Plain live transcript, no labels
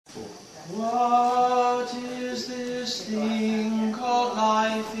What is this thing called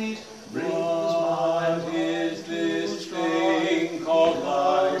life? It brings my is this thing called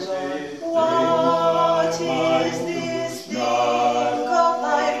life? What is this thing called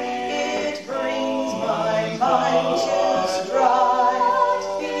life? It brings my mind to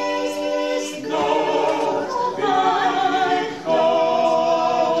strife. Is this good?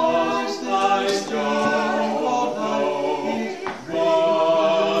 Because this thing called life, it brings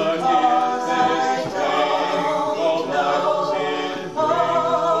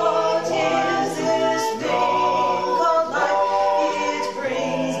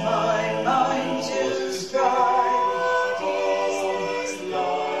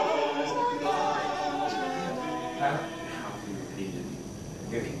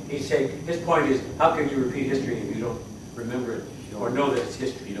He's saying, his point is, how can you repeat history if you don't remember it or know that it's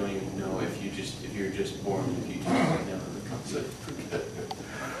history? You don't even know if you're just born in the future. Never becomes it.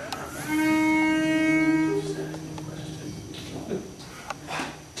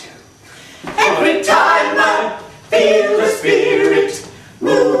 Every time I feel the spirit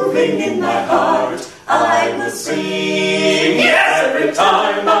moving in my heart, I will sing. Every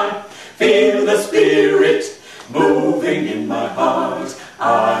time I feel the spirit moving in my heart,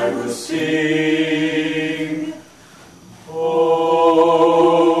 I will sing.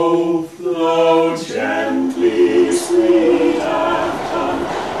 Oh, flow gently, sweet afton,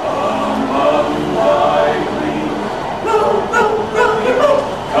 among my green. Row, row, row your boat,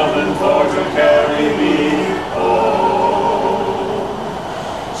 coming for to carry me home.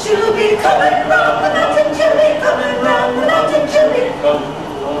 She'll be coming round the mountain, she'll be coming round the mountain, she'll be coming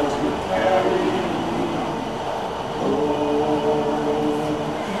for to carry me home.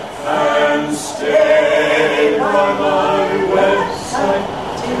 And stay by my website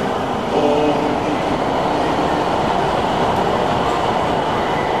till home.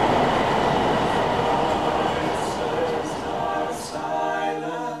 Voices are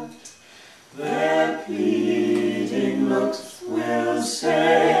silent, their pleading looks will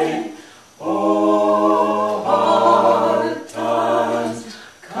say, oh, hard times,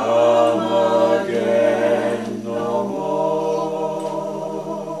 come again no more.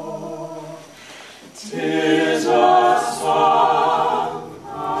 'Tis a song, a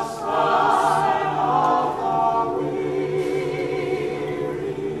sigh of the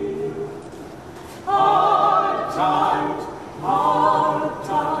weary. Hard times,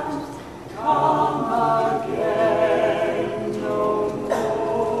 come again no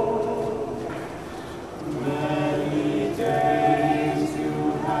more. Many days you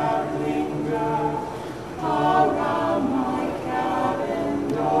have lingered around my cabin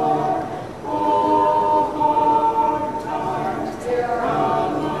door. Oh, hard times,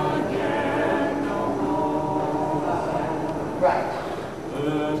 come again no more. Right.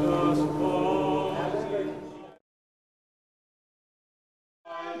 Let us pause. I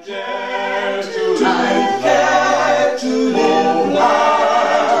dare to live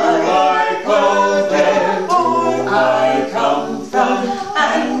life. I go there, I come from,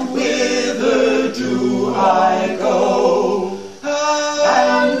 and whither do I go?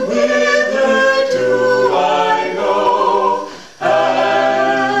 And whither do I go? And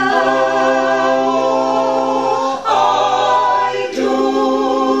I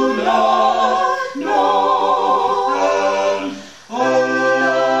do not know. And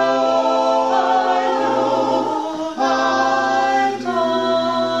I do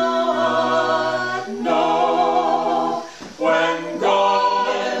not know. When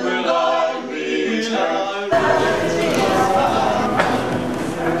gone will I return.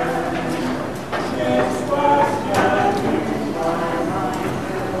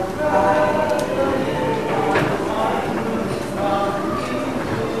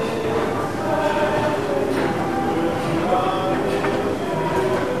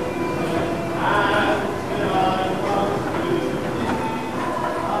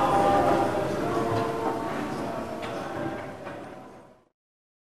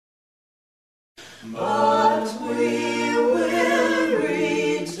 But we